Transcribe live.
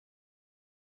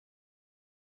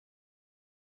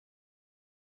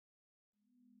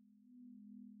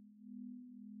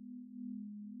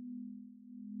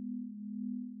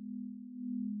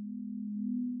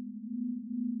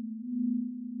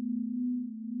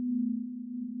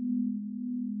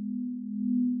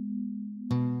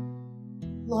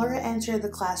Laura entered the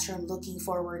classroom looking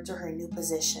forward to her new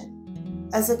position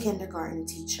as a kindergarten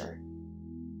teacher.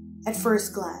 At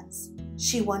first glance,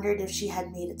 she wondered if she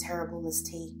had made a terrible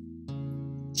mistake.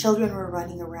 Children were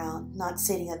running around, not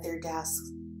sitting at their desks.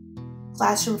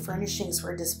 Classroom furnishings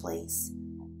were displaced,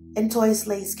 and toys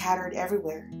lay scattered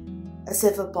everywhere, as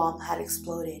if a bomb had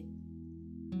exploded.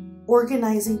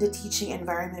 Organizing the teaching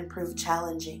environment proved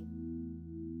challenging.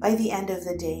 By the end of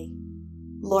the day,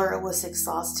 Laura was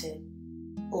exhausted,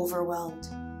 overwhelmed.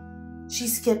 She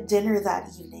skipped dinner that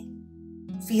evening,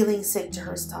 feeling sick to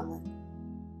her stomach.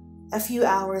 A few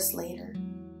hours later,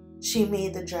 she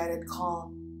made the dreaded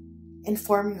call,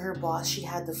 informing her boss she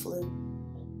had the flu.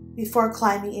 Before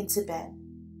climbing into bed,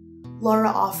 Laura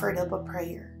offered up a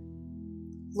prayer.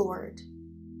 Lord,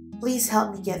 please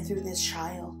help me get through this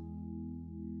trial.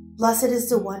 Blessed is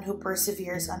the one who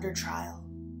perseveres under trial,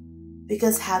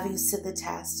 because having stood the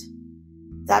test,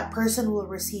 that person will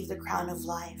receive the crown of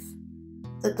life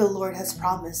that the Lord has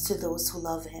promised to those who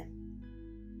love him.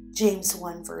 James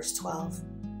 1 verse 12.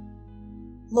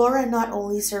 Laura not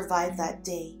only survived that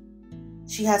day,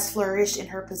 she has flourished in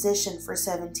her position for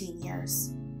 17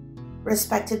 years,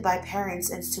 respected by parents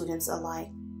and students alike.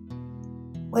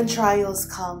 When trials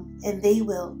come, and they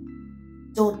will,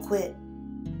 don't quit.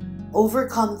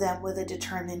 Overcome them with a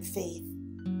determined faith.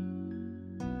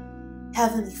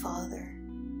 Heavenly Father,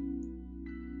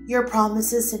 your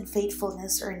promises and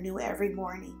faithfulness are new every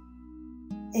morning,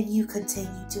 and you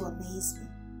continue to amaze me.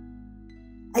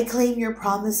 I claim your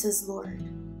promises, Lord.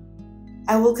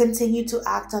 I will continue to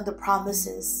act on the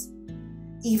promises,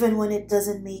 even when it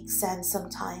doesn't make sense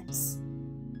sometimes.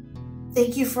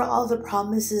 Thank you for all the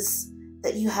promises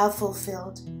that you have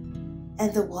fulfilled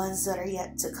and the ones that are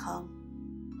yet to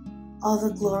come. All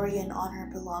the glory and honor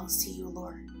belongs to you,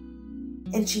 Lord.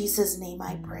 In Jesus' name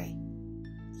I pray.